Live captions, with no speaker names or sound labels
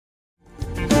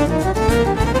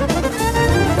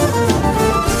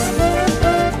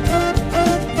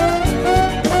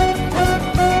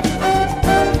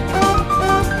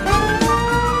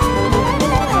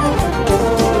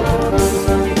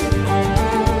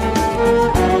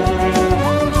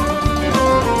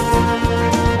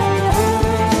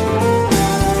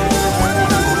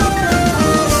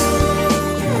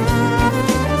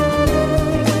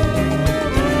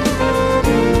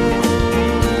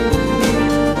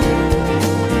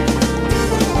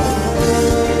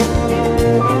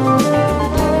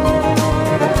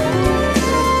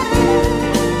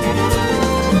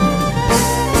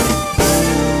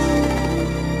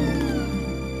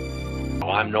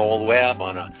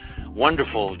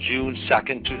wonderful June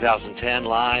 2nd, 2010,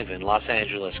 live in Los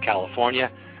Angeles,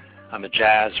 California. I'm a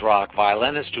jazz rock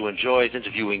violinist who enjoys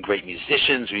interviewing great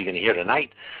musicians who you're going to hear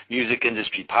tonight, music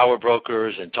industry power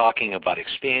brokers, and talking about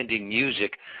expanding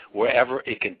music wherever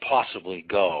it can possibly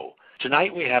go.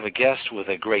 Tonight we have a guest with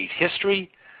a great history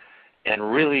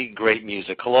and really great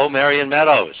music. Hello, Marion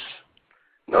Meadows.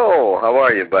 No, how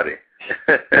are you, buddy?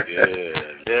 Good,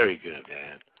 very good,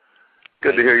 man.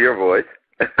 Good to hear your voice.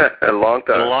 A long time. It's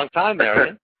been a long time,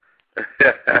 Marion.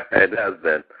 It has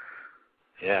been.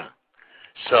 Yeah.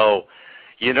 So,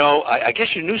 you know, I guess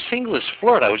your new single is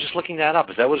Flirt. I was just looking that up.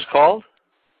 Is that what it's called?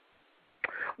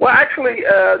 Well, actually,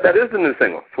 that is the new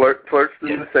single. Flirt's the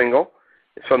new single.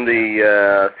 It's from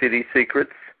the CD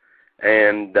Secrets.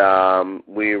 And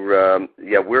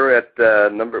we're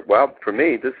at number, well, for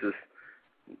me, this is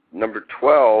number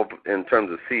 12 in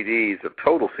terms of CDs, of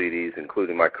total CDs,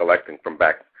 including my collecting from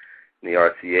back in the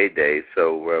RCA days.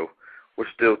 So we're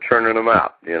still churning them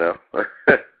out, you know.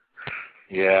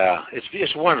 Yeah,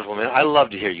 it's wonderful, man. I love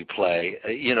to hear you play.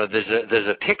 You know, there's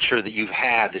a picture that you've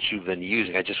had that you've been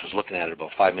using. I just was looking at it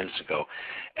about 5 minutes ago,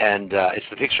 and it's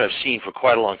the picture I've seen for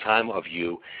quite a long time of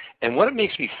you. And what it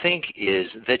makes me think is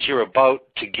that you're about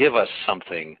to give us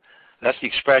something. That's the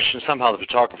expression. Somehow the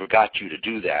photographer got you to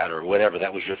do that, or whatever.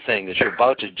 That was your thing. That you're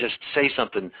about to just say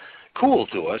something cool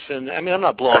to us. And I mean, I'm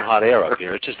not blowing hot air up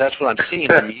here. It's just that's what I'm seeing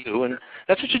in you, and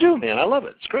that's what you do, man. I love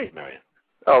it. It's great, Marion.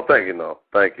 Oh, thank you, Noel.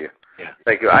 Thank you. Yeah.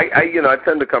 Thank you. I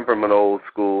tend to come from an old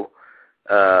school,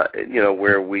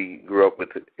 where we grew up with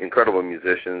incredible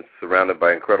musicians, surrounded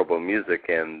by incredible music,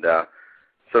 and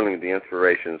certainly the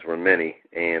inspirations were many,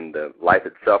 and life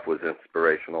itself was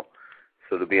inspirational.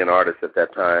 So to be an artist at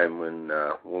that time when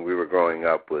we were growing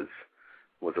up was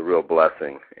a real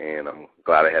blessing, and I'm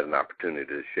glad I had an opportunity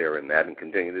to share in that and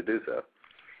continue to do so.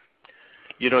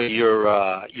 You know,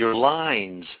 your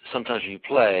lines, sometimes when you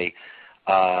play,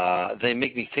 they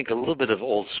make me think a little bit of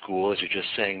old school, as you're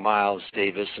just saying, Miles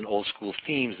Davis, and old school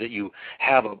themes, that you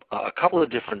have a couple of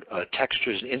different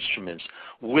textures and instruments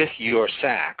with your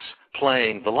sax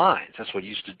playing the lines. That's what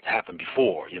used to happen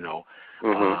before, you know.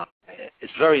 Mm-hmm.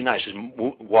 It's very nice, just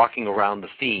walking around the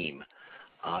theme,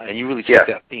 and you really take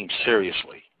that theme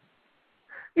seriously.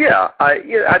 Yeah,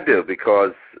 I do,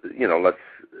 because let's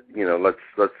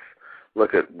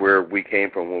look at where we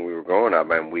came from when we were growing up,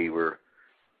 and we were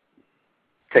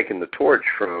taking the torch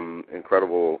from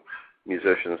incredible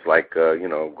musicians like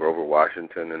Grover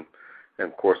Washington and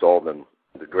of course all the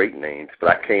great names.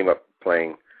 But I came up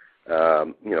playing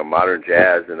modern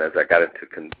jazz, and as I got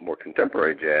into more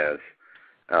contemporary jazz,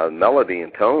 melody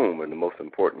and tone were the most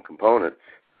important components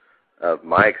of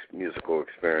my musical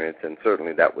experience, and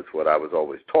certainly that was what I was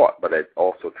always taught. But it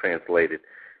also translated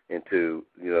into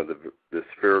the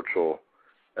spiritual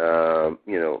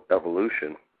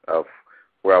evolution of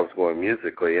where I was going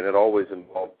musically, and it always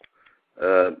involved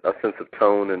a sense of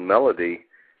tone and melody,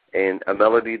 and a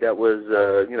melody that was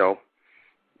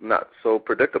not so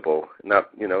predictable,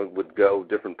 would go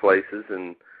different places,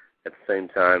 and at the same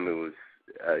time it was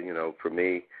for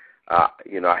me, I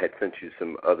had sent you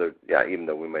some other, even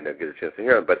though we might not get a chance to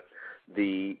hear it, but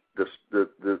the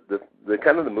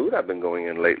kind of the mood I've been going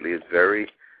in lately is very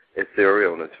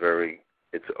ethereal, and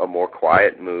it's a more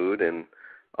quiet mood, and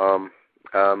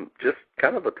just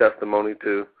kind of a testimony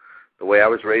to the way I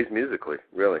was raised musically,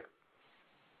 really.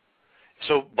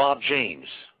 So Bob James,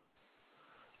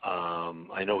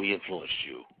 I know he influenced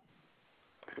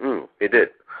you. He did.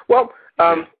 Well,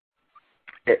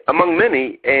 among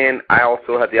many, and I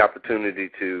also had the opportunity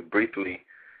to briefly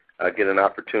get an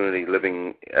opportunity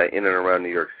living in and around New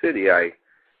York City. At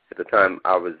the time,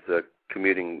 I was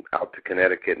commuting out to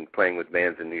Connecticut and playing with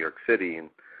bands in New York City, and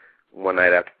one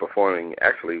night after performing,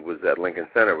 actually was at Lincoln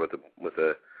Center with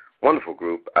a wonderful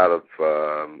group out of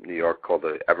New York called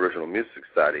the Aboriginal Music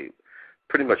Society,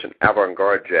 pretty much an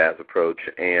avant-garde jazz approach,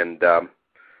 and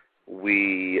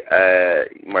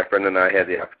my friend and I had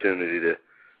the opportunity to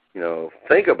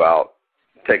think about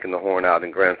taking the horn out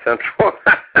in Grand Central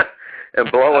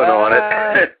and blowing on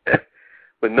it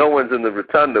when no one's in the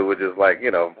rotunda, which is like,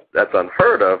 that's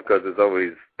unheard of, because there's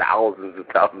always thousands and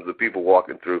thousands of people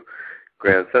walking through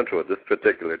Grand Central. At this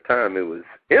particular time, it was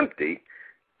empty.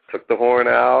 Took the horn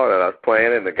out, and I was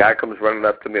playing it, and the guy comes running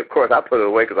up to me. Of course, I put it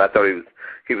away because I thought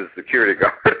he was a security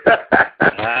guard.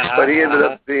 But he ended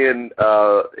up being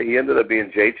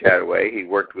Jay Chataway. He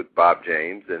worked with Bob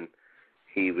James, and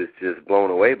he was just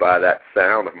blown away by that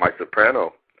sound of my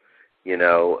soprano,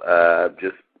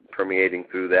 just permeating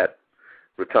through that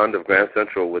rotunda of Grand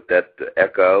Central with that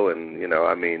echo, and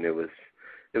it was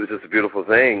just a beautiful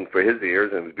thing for his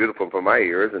ears, and it was beautiful for my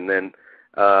ears. And then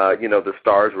the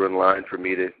stars were in line for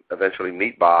me to eventually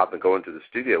meet Bob and go into the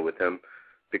studio with him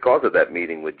because of that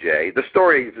meeting with Jay. The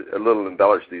story is a little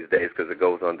embellished these days because it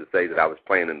goes on to say that I was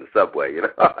playing in the subway,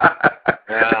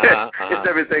 It's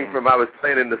everything from I was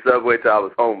playing in the subway to I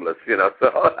was homeless,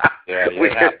 so. Yeah.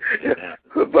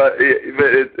 But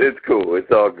it's cool.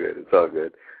 It's all good. It's all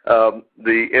good.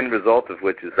 The end result of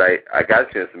which is I got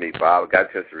a chance to meet Bob. I got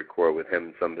a chance to record with him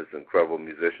and some of his incredible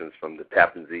musicians from the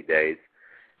Tappan Zee days.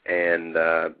 And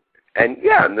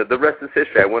the rest is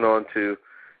history. I went on to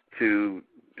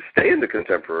stay in the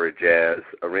contemporary jazz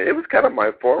arena. It was kind of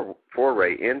my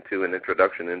foray into an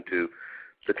introduction into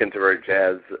the contemporary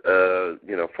jazz,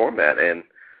 format. And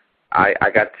I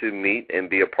got to meet and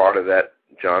be a part of that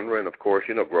genre. And, of course,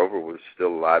 Grover was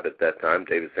still alive at that time.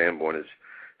 David Sanborn is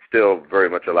still very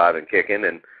much alive and kicking.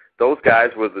 And those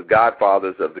guys were the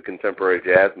godfathers of the contemporary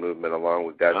jazz movement, along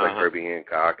with guys like Herbie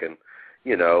Hancock and,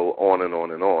 on and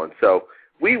on and on. So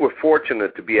we were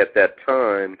fortunate to be at that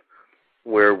time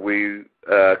where we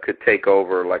could take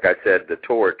over, like I said, the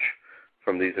torch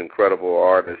from these incredible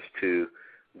artists to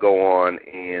go on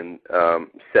and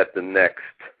set the next,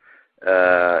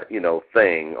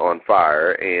 thing on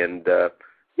fire. And,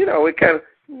 it kind of,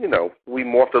 we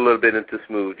morphed a little bit into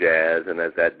smooth jazz, and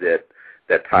as that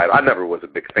title, I never was a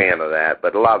big fan of that,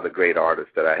 but a lot of the great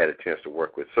artists that I had a chance to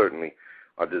work with certainly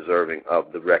are deserving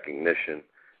of the recognition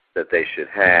that they should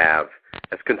have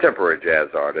as contemporary jazz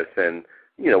artists. And,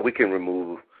 we can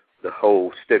remove the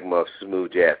whole stigma of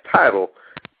smooth jazz title,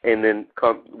 and then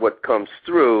what comes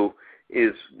through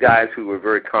is guys who are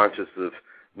very conscious of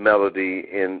melody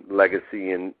and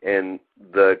legacy and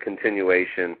the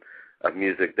continuation of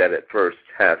music that at first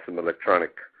has some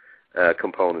electronic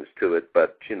components to it.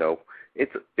 But,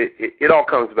 it all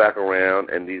comes back around,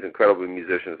 and these incredible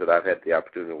musicians that I've had the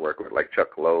opportunity to work with, like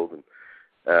Chuck Clove and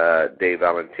Dave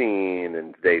Valentine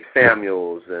and Dave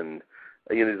Samuels, and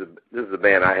this is a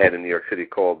band I had in New York City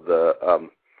called the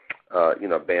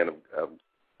band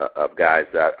of guys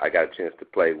that I got a chance to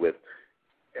play with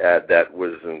that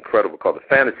was incredible, called the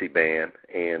Fantasy Band,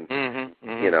 and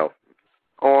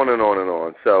on and on and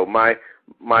on. So my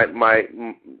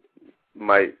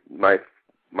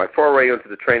foray into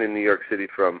the train in New York City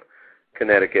from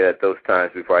Connecticut at those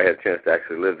times, before I had a chance to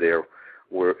actually live there,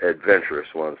 were adventurous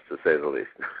ones, to say the least.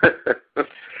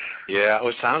 Yeah,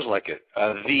 it sounds like it.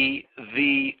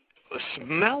 The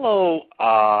mellow,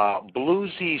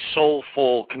 bluesy,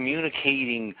 soulful,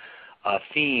 communicating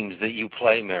themes that you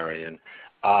play, Marion,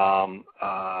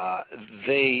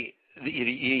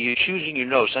 you're choosing your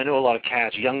notes. I know a lot of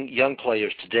cats, young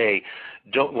players today,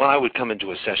 don't. When I would come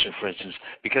into a session, for instance,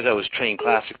 because I was trained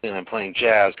classically and I'm playing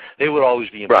jazz, they would always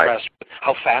be impressed with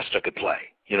how fast I could play.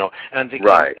 And I'm thinking,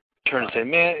 turn and say,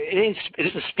 man, it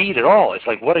isn't speed at all. It's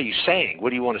like, what are you saying?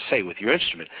 What do you want to say with your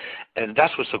instrument? And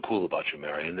that's what's so cool about you,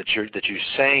 Marion, that you're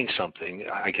saying something.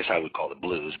 I guess I would call it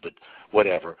blues, but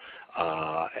whatever.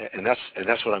 And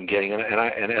that's what I'm getting. And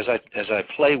as I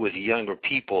play with younger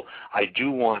people, I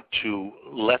do want to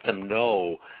let them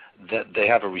know that they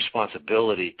have a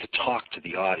responsibility to talk to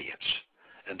the audience,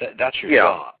 and that's your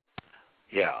job.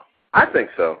 Yeah, I think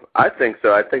so. I think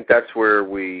that's where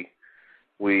we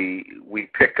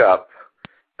pick up.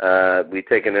 We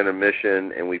take an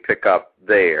intermission and we pick up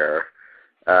there,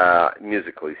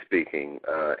 musically speaking,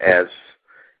 as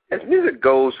music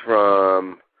goes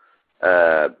from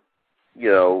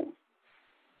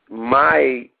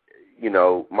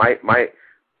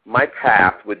my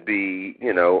path would be,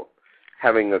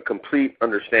 having a complete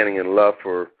understanding and love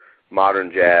for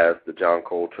modern jazz, the John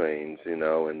Coltrane's,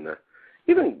 and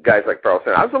even guys like Pharoah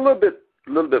Sanders. I was a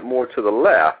little bit more to the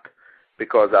left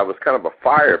because I was kind of a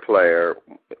fire player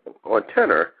on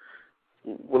tenor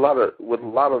with a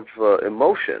lot of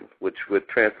emotion, which would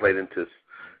translate into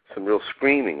some real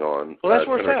screaming on. Well, that's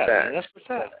where it's at. That's where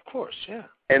it's at, of course, yeah.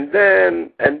 And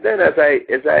then as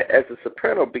a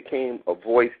soprano became a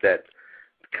voice that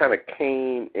kind of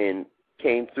came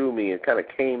through me and kind of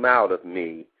came out of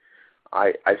me,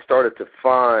 I started to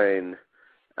find,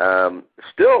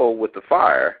 still with the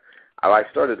fire, I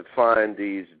started to find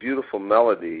these beautiful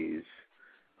melodies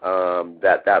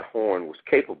that horn was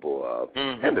capable of,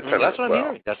 and the tenor that's what as well. I'm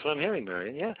hearing. That's what I'm hearing,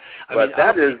 Marion. Yeah,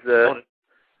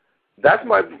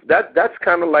 that's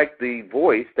kind of like the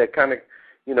voice that kind of,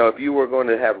 if you were going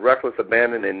to have reckless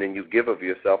abandon and then you give of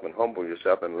yourself and humble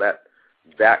yourself and let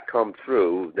that come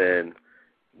through, then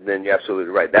you're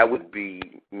absolutely right. That would be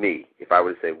me. If I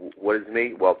were to say, what is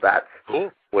me? Well, that's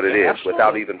what it is, absolutely.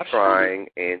 Without even trying.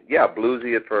 And,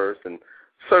 bluesy at first, and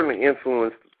certainly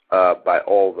influenced by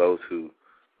all those who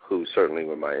certainly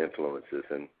were my influences.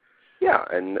 And,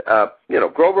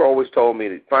 Grover always told me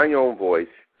to find your own voice,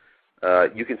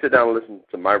 You can sit down and listen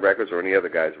to my records or any other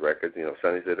guy's records,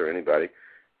 Sonny's it or anybody,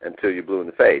 until you're blue in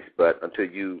the face. But until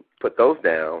you put those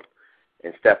down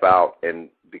and step out and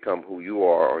become who you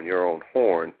are on your own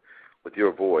horn with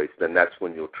your voice, then that's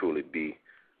when you'll truly be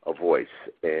a voice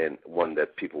and one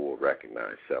that people will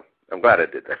recognize. So I'm glad I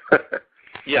did that.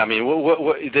 Yeah, I mean,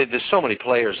 there's so many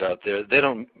players out there.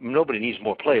 Nobody needs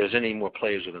more players. Any more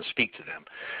players are going to speak to them.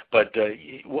 But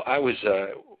I was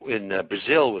in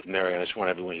Brazil with Marion. I just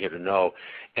want everyone here to know.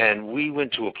 And we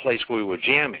went to a place where we were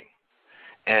jamming.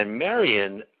 And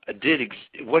Marion did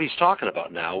what he's talking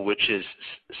about now, which is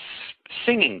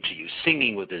singing to you,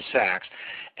 singing with his sax.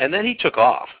 And then he took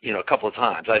off, a couple of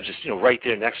times. I was just, right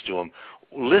there next to him,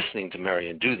 listening to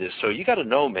Marion do this. So you got to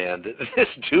know, man, that this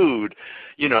dude,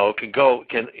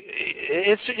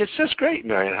 it's just great,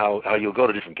 Marion, how you'll go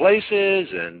to different places,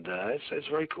 and it's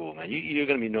very cool, man. You're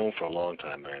going to be known for a long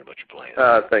time, Marion, about your playing.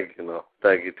 Thank you, Noel.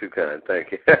 Thank you, too kind.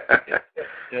 Thank you.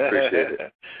 Appreciate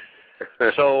it.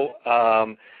 So,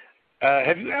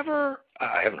 have you ever,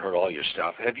 I haven't heard all your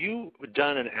stuff, have you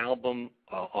done an album,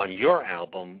 on your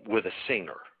album, with a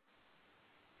singer?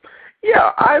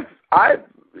 Yeah, I've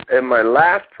in my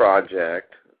last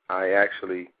project, I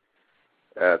actually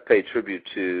paid tribute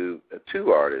to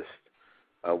two artists.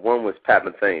 One was Pat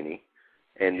Metheny,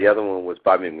 and the other one was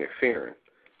Bobby McFerrin.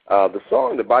 The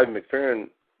song that Bobby McFerrin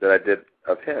that I did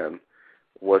of him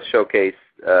was showcased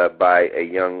by a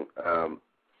young,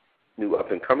 new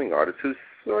up-and-coming artist who's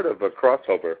sort of a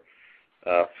crossover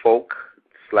folk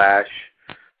slash,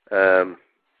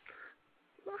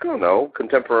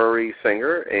 contemporary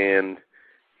singer, and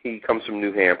he comes from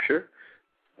New Hampshire,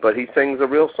 but he sings a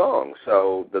real song.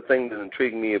 So the thing that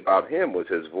intrigued me about him was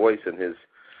his voice and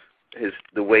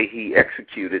the way he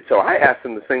executed. So I asked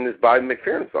him to sing this Bobby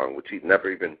McFerrin song, which he'd never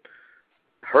even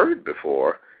heard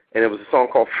before, and it was a song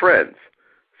called Friends.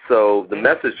 So the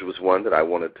message was one that I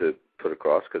wanted to put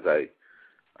across because I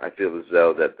feel as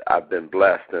though that I've been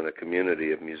blessed in a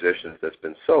community of musicians that's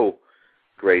been so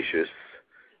gracious.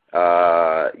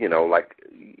 Like,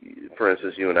 for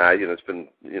instance, you and I, it's been,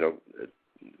 a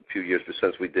few years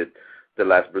since we did the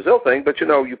last Brazil thing, but,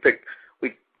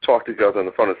 we talked to each other on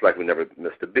the phone. It's like we never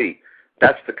missed a beat.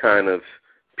 That's the kind of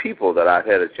people that I've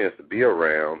had a chance to be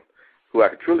around who I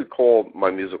could truly call my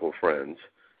musical friends,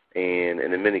 and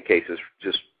in many cases,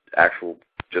 just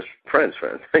friends,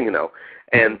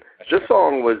 And this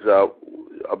song was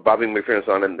a Bobby McFerrin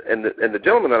song, and the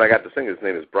gentleman that I got to sing, his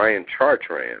name is Brian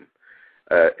Chartrand.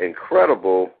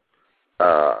 Incredible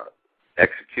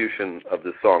execution of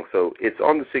the song. So it's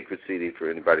on the secret CD for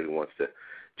anybody who wants to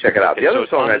check it out. The other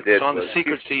song I did it's on the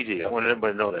secret CD. I want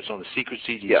everybody to know that. It's on the secret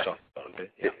CD. Yes. Okay?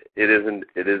 Yeah. It is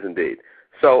indeed.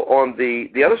 So on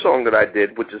the other song that I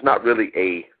did, which is not really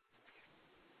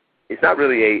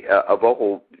a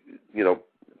vocal,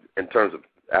 in terms of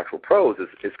actual prose,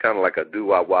 it's kind of like a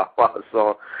doo-wah-wah-wah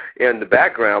song in the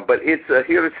background, but it's a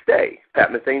Here to Stay,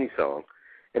 Pat Metheny song.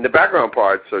 And the background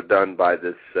parts are done by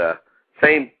this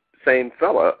same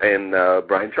fella, and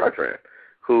Brian Chartrand,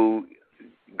 who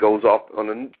goes off on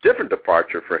a different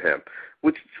departure for him,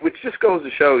 which just goes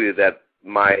to show you that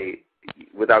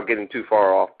without getting too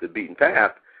far off the beaten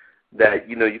path, that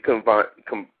you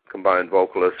combine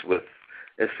vocalists with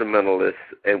instrumentalists,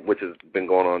 and which has been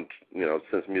going on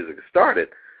since music has started.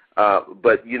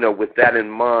 But with that in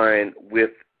mind,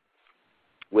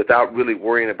 without really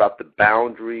worrying about the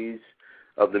boundaries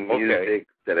of the music,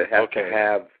 that it has to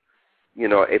have,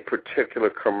 a particular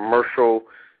commercial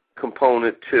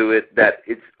component to it, that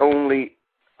it's only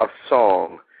a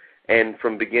song, and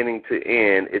from beginning to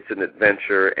end, it's an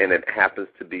adventure, and it happens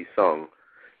to be sung.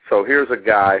 So here's a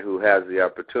guy who has the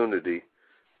opportunity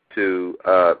to,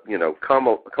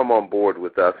 come on board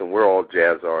with us, and we're all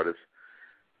jazz artists,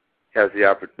 has the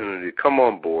opportunity to come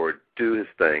on board, do his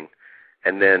thing,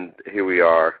 and then here we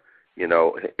are,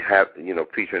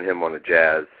 featuring him on a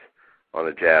jazz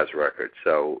record.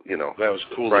 So, that was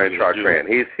cool. Brian Chartrand,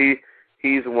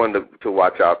 he's the one to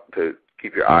watch out, to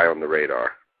keep your eye on the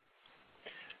radar.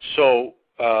 So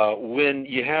when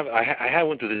you have, I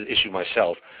went through this issue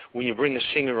myself. When you bring a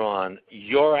singer on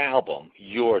your album,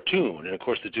 your tune, and of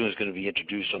course the tune is going to be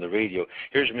introduced on the radio.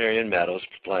 Here's Marion Meadows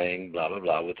playing blah blah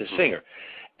blah with the singer.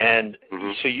 And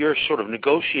so you're sort of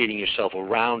negotiating yourself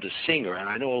around a singer, and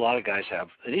I know a lot of guys have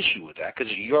an issue with that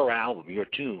because it's your album, your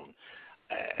tune.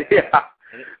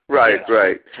 Right. It's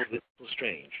a little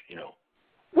strange,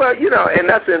 Well, and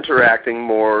that's interacting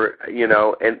more,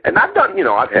 and I've done,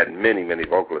 I've had many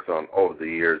vocalists on over the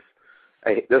years.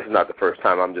 This is not the first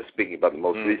time. I'm just speaking about the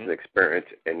most recent experience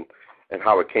and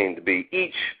how it came to be.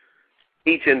 Each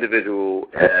individual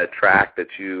track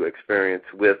that you experience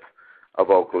with a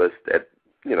vocalist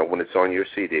when it's on your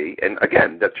CD. And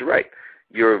again, that's right.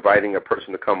 You're inviting a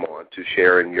person to come on to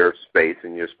share in your space,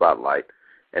 in your spotlight,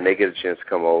 and they get a chance to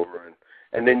come over.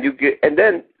 And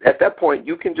then at that point,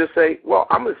 you can just say, well,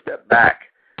 I'm going to step back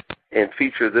and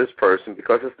feature this person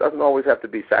because it doesn't always have to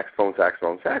be saxophone,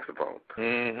 saxophone, saxophone.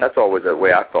 Mm-hmm. That's always the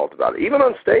way I felt about it. Even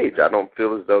on stage, I don't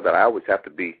feel as though that I always have to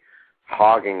be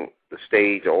hogging the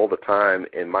stage all the time,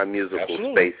 and my musical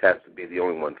space has to be the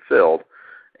only one filled.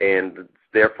 And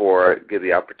therefore, I give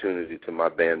the opportunity to my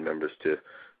band members to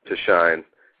shine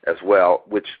as well,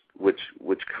 which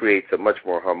creates a much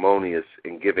more harmonious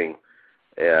and giving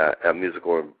a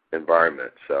musical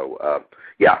environment. So,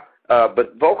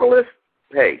 but vocalists,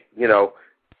 hey,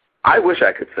 I wish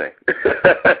I could sing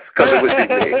because it would be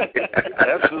me.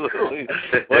 Absolutely.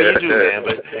 Well, you do, man.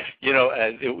 But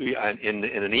in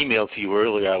an email to you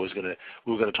earlier, we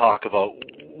were gonna talk about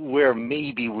where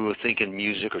maybe we were thinking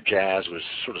music or jazz was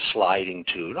sort of sliding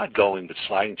to, not going, but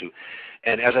sliding to.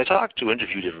 And as I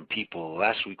interviewed different people,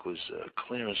 last week was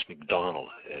Clarence McDonald,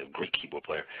 a great keyboard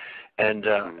player, and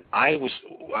I was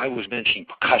mentioning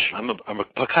percussion. I'm a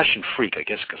percussion freak, I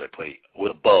guess, because I play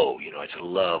with a bow. I just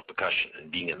love percussion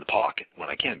and being in the pocket when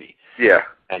I can be. Yeah.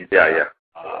 And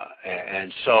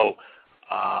so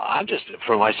I'm just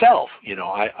for myself.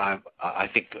 I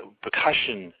think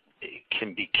percussion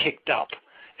can be kicked up,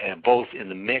 and both in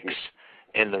the mix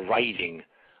and the writing.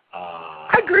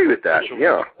 I agree with that.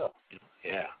 Yeah.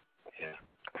 Yeah.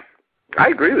 I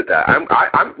agree with that. I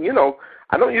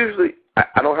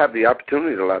don't have the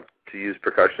opportunity to use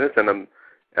percussionists, and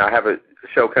I have a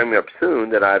show coming up soon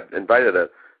that I've invited a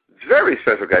very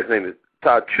special guy. His name is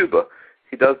Todd Chuba.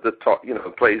 He does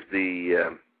plays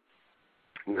the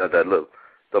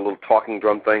little talking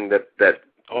drum thing that the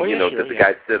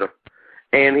guys sit on,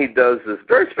 and he does this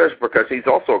very special percussion. He's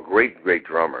also a great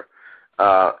drummer.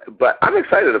 But I'm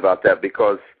excited about that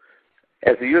because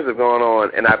as the years have gone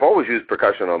on, and I've always used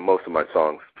percussion on most of my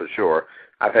songs for sure.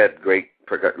 I've had great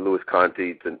Louis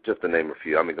Conte, just to name a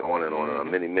few. I mean, go on and on and on.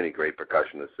 Many great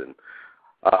percussionists. And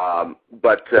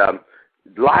but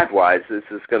live-wise, this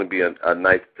is going to be a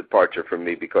nice departure for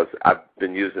me because I've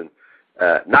been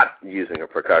not using a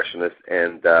percussionist,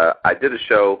 and I did a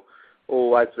show,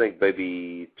 I think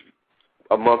maybe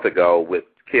a month ago with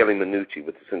Kaylee Minucci,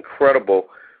 with this incredible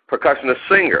percussionist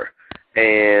singer,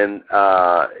 and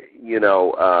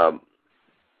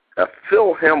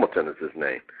Phil Hamilton is his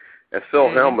name, and Phil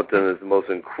Hamilton is the most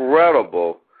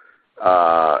incredible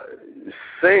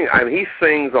singer. I mean, he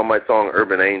sings on my song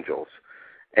 "Urban Angels,"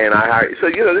 and so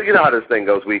you know how this thing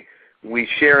goes. We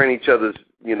share in each other's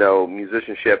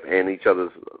musicianship and each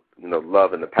other's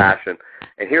love and the passion.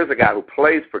 And here's a guy who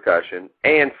plays percussion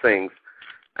and sings.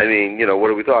 I mean, what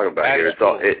are we talking about here?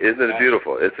 Isn't it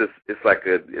beautiful? It's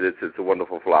a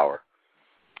wonderful flower.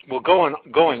 Well,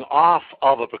 going off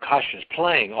of a percussionist,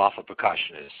 playing off a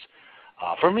percussionist,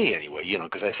 for me anyway,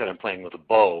 because I said I'm playing with a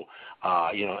bow,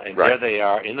 and right. There they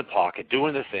are in the pocket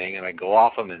doing the thing, and I go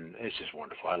off them, and it's just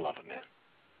wonderful. I love it, man.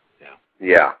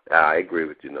 Yeah, I agree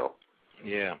with you, Noel.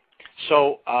 Yeah.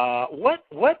 So,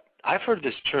 what I've heard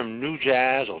this term new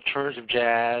jazz, alternative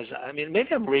jazz. I mean, maybe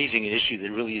I'm raising an issue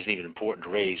that really isn't even important to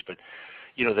raise, but,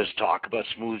 there's talk about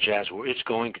smooth jazz, where it's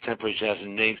going, contemporary jazz,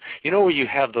 and names. Where you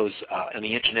have those on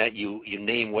the Internet, you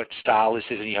name what style this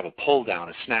is, and you have a pull down,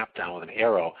 a snap down with an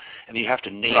arrow, and you have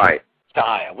to name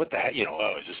style. What the heck? Is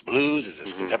this blues? Is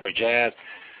this contemporary jazz?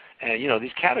 And,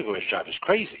 these categories drive us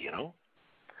crazy,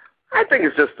 I think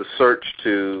it's just a search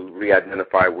to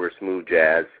re-identify where smooth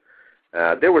jazz.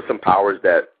 There were some powers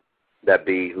that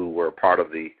be who were part of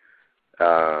the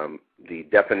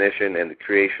definition and the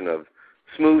creation of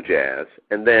smooth jazz,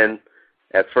 and then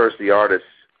at first the artists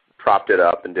propped it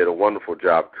up and did a wonderful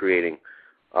job creating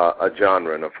a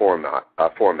genre and a format.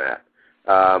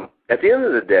 At the end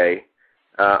of the day,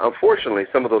 unfortunately,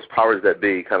 some of those powers that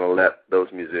be kind of let those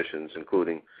musicians,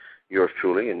 including yours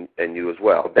truly and you as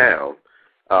well, down.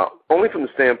 Only from the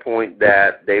standpoint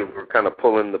that they were kind of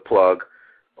pulling the plug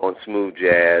on smooth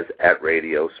jazz at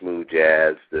radio, smooth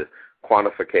jazz, the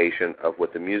quantification of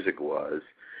what the music was,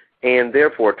 and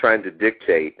therefore trying to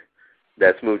dictate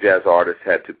that smooth jazz artists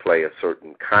had to play a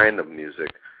certain kind of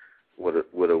music with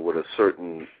a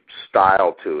certain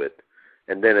style to it,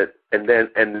 and then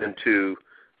to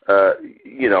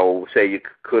say you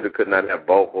could or could not have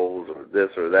vocals or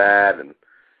this or that, and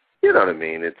you know what I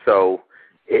mean. It's so.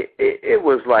 It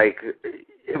was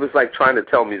like trying to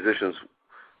tell musicians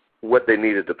what they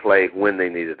needed to play when they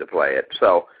needed to play it.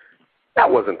 So that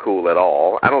wasn't cool at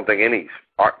all. I don't think any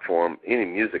art form, any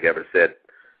music ever said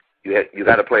you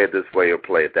got to play it this way or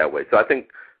play it that way. So I think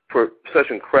for such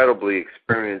incredibly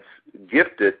experienced,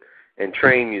 gifted, and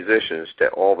train musicians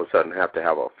that all of a sudden have to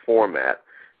have a format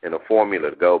and a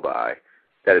formula to go by,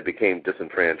 that it became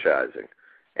disenfranchising.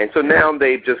 And so now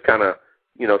they've just kind of,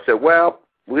 said, well,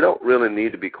 we don't really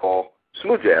need to be called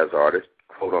smooth jazz artists,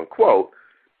 quote unquote,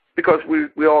 because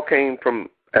we all came from,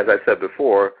 as I said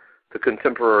before, the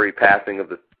contemporary passing of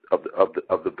the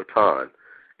baton.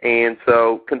 And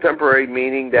so contemporary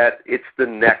meaning that it's the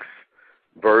next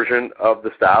version of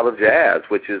the style of jazz,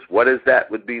 which is, what is that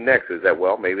would be next? Is that,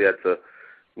 well, maybe that's an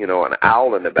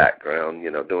owl in the background,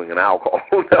 doing an owl call,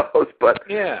 who knows? But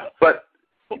yeah.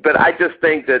 But I just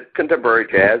think that contemporary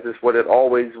jazz is what it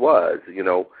always was.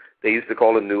 They used to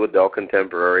call it new adult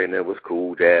contemporary, and there was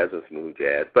cool jazz and smooth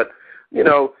jazz. But,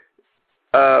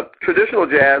 traditional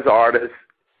jazz artists,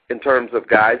 in terms of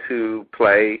guys who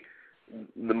play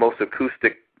the most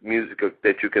acoustic music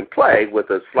that you can play with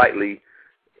a slightly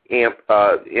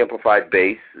amplified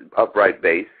bass, upright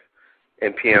bass,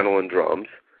 and piano and drums,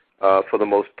 for the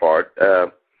most part,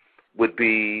 would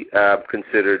be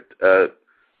considered,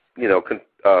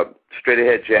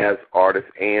 straight-ahead jazz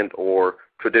artists and or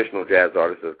traditional jazz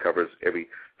artists that covers every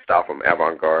style from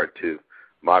avant-garde to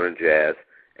modern jazz.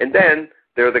 And then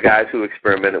there are the guys who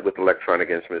experimented with electronic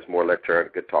instruments, more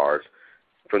electronic guitars,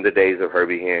 from the days of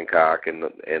Herbie Hancock and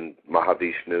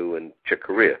Mahavishnu and Chick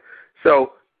Corea.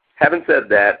 So, having said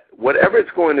that, whatever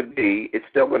it's going to be, it's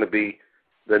still going to be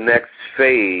the next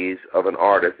phase of an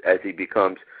artist as he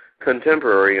becomes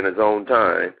contemporary in his own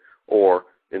time or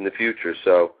in the future.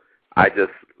 So I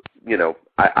just,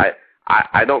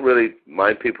 I don't really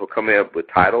mind people coming up with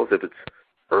titles if it's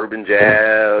urban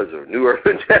jazz or new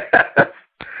urban jazz.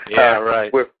 Yeah,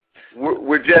 right.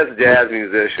 We're just jazz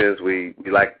musicians. We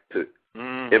like to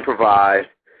improvise,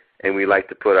 and we like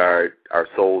to put our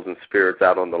souls and spirits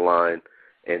out on the line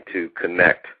and to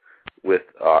connect with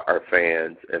our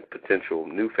fans and potential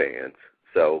new fans.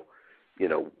 So,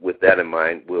 with that in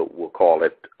mind, we'll call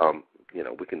it,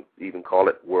 we can even call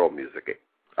it world music.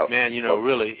 Man,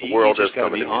 really, the world you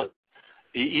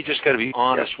just got to be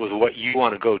honest with what you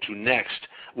want to go to next,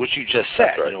 which you just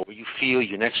said, right. What you feel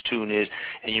your next tune is,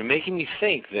 and you're making me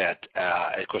think that,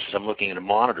 of course, as I'm looking at a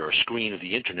monitor or screen of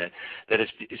the Internet, that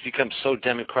it's become so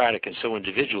democratic and so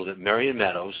individual that Marion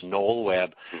Meadows, Noel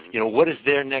Webb, what is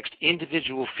their next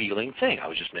individual feeling thing? I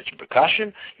was just mentioning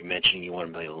percussion. You're mentioning you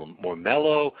want to be a little more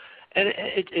mellow. And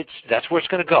that's where it's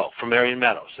going to go for Marion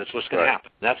Meadows. That's what's going to happen.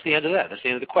 That's the end of that. That's the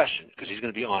end of the question, because he's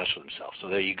going to be honest with himself. So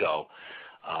there you go.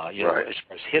 As far as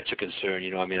hits are concerned,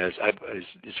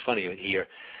 it's funny here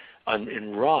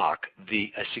in rock.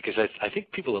 Because I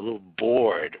think people are a little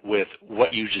bored with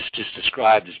what you just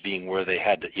described as being where you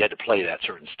had to play that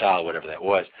certain style, whatever that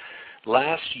was.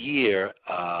 Last year,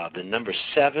 the number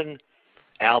 7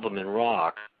 album in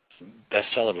rock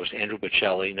bestseller was Andrew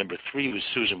Bocelli. Number 3 was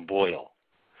Susan Boyle.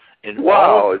 And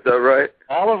wow, is that right?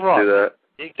 All of rock,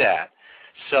 dig that.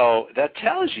 So that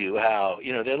tells you how,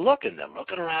 they're looking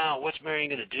around. What's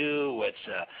Marion going to do? What's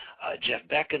Jeff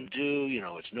Beck going to do?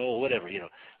 It's Noel, whatever.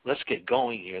 Let's get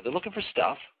going here. They're looking for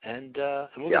stuff, and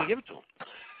we're going to give it to them.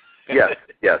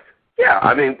 Yes. Yeah,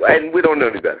 and we don't know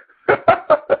any better.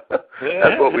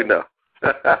 That's what we know.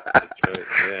 That's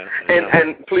right. Yeah,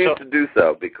 and pleased to do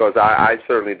so, because I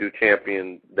certainly do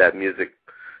champion that music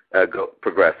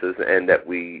progresses, and that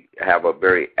we have a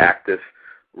very active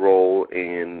role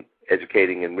in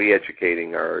educating and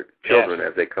re-educating our children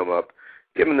as they come up,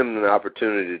 giving them an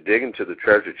opportunity to dig into the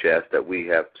treasure chest that we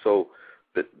have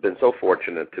been so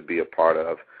fortunate to be a part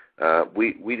of.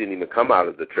 We didn't even come out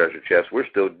of the treasure chest. We're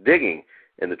still digging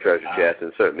in the treasure chest,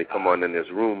 and certainly come on, and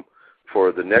there's room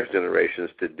for the next generations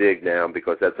to dig down,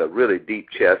 because that's a really deep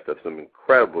chest of some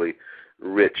incredibly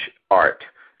rich art.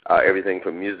 Everything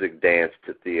from music, dance,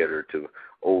 to theater, to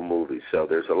old movies. So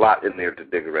there's a lot in there to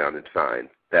dig around and find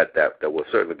that will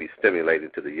certainly be stimulating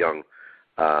to the young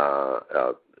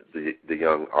the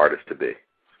young artist to be.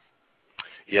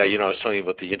 Yeah, I was telling you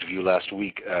about the interview last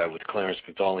week with Clarence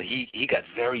McDonald. He got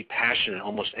very passionate,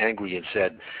 almost angry, and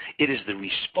said, it is the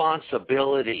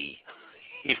responsibility,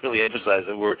 he really emphasized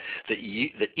the word, that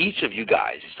each of you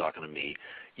guys, he's talking to me,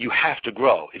 you have to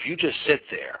grow. If you just sit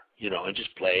there, and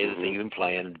just play the thing you've been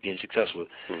playing and being successful,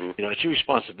 it's your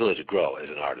responsibility to grow as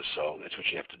an artist, so that's what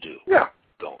you have to do. Yeah.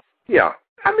 Don't. Yeah.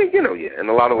 In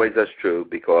a lot of ways that's true,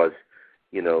 because,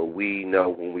 we know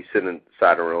when we sit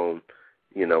inside our own,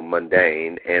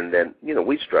 mundane, and then,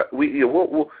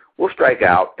 we'll strike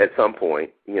out at some point,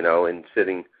 and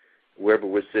sitting wherever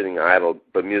we're sitting idle,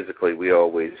 but musically we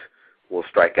always will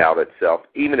strike out itself,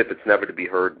 even if it's never to be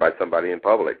heard by somebody in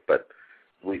public, but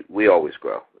we always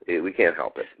grow. We can't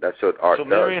help it. That's what art does. So,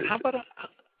 Marion, how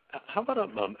about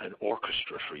an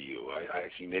orchestra for you? I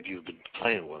actually, maybe you've been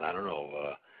playing one. I don't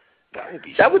know.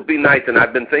 That would be nice, and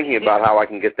I've been thinking about how I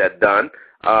can get that done.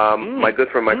 My good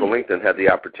friend Michael Lincoln had the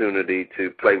opportunity to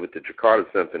play with the Jakarta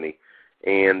Symphony,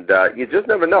 and you just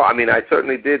never know. I mean, I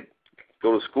certainly did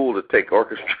go to school to take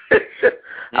orchestration.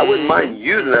 I wouldn't mind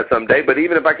using that someday, but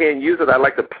even if I can't use it, I'd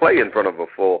like to play in front of a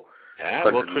full. Yeah,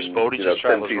 well, Chris Bode just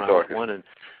travels around with one. And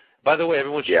by the way,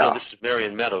 everyone should know this is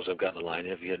Marion Meadows. I've got in the line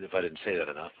if I didn't say that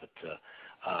enough. But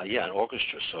yeah, an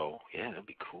orchestra. So yeah, that'd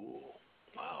be cool.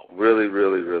 Wow. Really,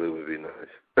 really, really would be nice.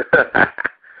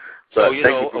 So we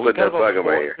have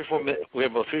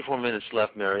about 3-4 minutes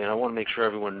left, Marion. I want to make sure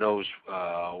everyone knows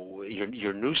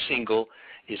your new single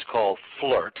is called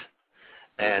Flirt,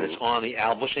 and it's on the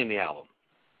album. What's the name of the album?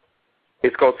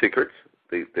 It's called Secrets.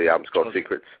 The album's called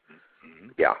Secrets.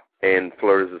 Yeah, and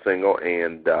Flirt is a single,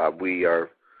 and we are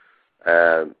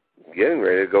getting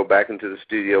ready to go back into the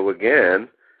studio again.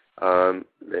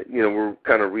 We're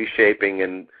kind of reshaping,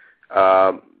 and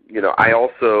I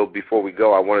also, before we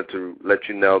go, I wanted to let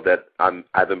you know that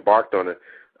I've embarked on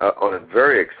a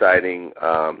very exciting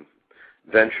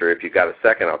venture. If you got a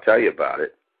second, I'll tell you about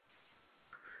it.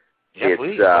 Yeah,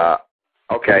 please.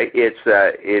 Okay.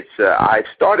 I've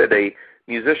started a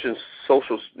musicians'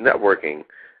 social networking.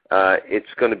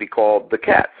 It's going to be called the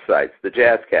Cats Sites, the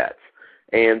Jazz Cats,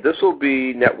 and this will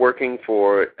be networking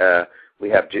for. We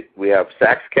have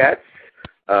sax cats,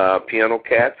 piano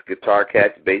cats, guitar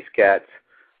cats, bass cats,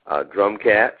 drum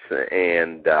cats,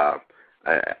 and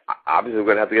obviously we're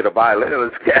going to have to get a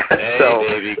violinist cat. Hey, so,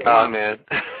 baby, come on, man.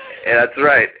 That's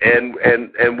right, and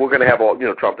we're going to have all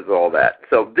trumpets, all that.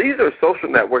 So these are social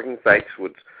networking sites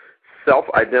with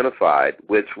self-identified,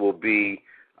 which will be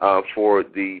for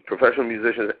the professional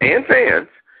musicians and fans.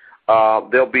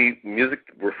 There'll be music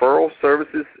referral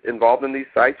services involved in these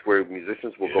sites where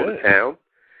musicians will go to town,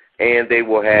 and they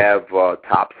will have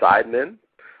top sidemen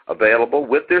available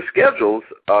with their schedules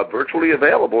virtually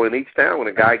available in each town. When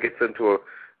a guy gets into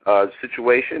a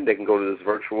situation, they can go to this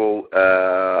virtual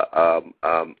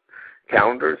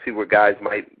calendar and see where guys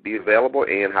might be available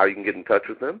and how you can get in touch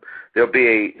with them. There'll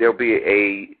be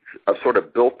a sort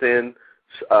of built-in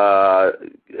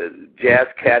Jazz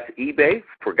Cats eBay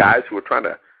for guys who are trying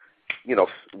to,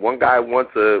 one guy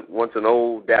wants an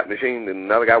old DAT machine, and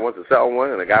another guy wants to sell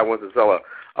one, and a guy wants to sell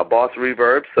a Boss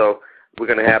Reverb. So we're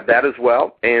going to have that as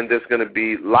well, and there's going to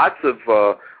be lots of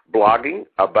blogging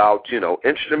about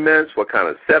instruments, what kind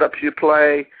of setups you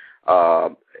play,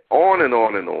 on and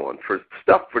on and on for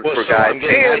stuff for guys. I'm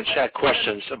getting chat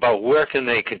questions about where can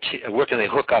they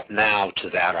hook up now to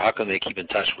that, or how can they keep in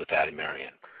touch with that,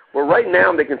 Marion? Well, right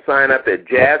now they can sign up at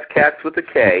Jazz Cats with a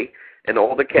K, and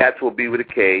all the cats will be with a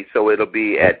K, so it'll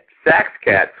be at Sax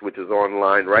Cats, which is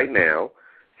online right now,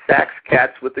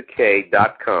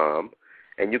 saxcatswithak.com,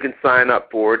 and you can sign up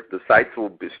for it. The sites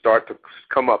will start to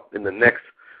come up in the next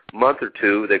month or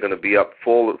two. They're going to be up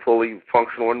fully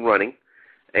functional and running,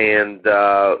 and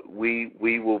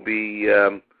we will be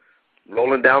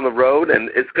rolling down the road, and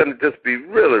it's going to just be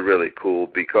really, really cool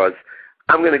because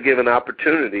I'm going to give an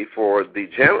opportunity for the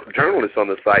journalists on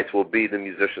the sites will be the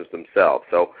musicians themselves.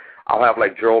 So I'll have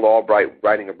like Gerald Albright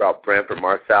writing about Branford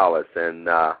Marsalis, and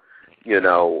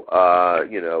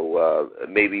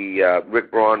maybe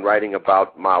Rick Braun writing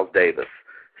about Miles Davis.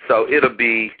 So it'll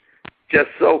be just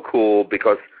so cool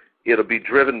because it'll be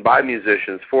driven by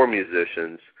musicians for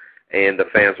musicians, and the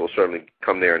fans will certainly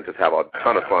come there and just have a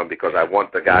ton of fun because I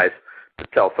want the guys to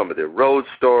tell some of their road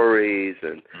stories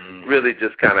and really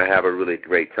just kind of have a really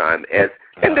great time. And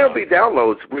there'll be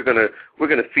downloads. We're gonna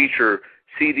feature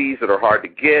CDs that are hard to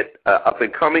get, up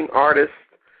and coming artists.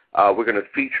 We're going to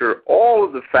feature all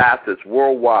of the facets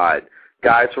worldwide,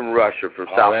 guys from Russia, from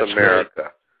South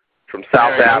America, from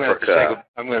South Africa.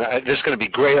 This is going to be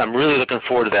great. I'm really looking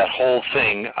forward to that whole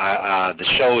thing. The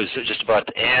show is just about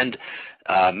to end.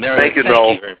 Marion, thank you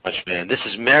very much, man. This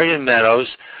is Marion Meadows.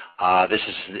 This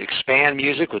is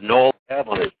ExpandMusic with Noel Webb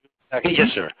on it.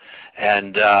 Yes, sir.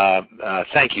 And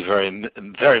thank you very,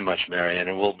 very much, Marion.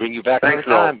 And we'll bring you back another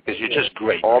time because you're just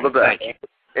great. All the best. Thank you.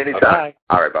 Anytime. Bye-bye.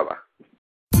 All right, bye-bye.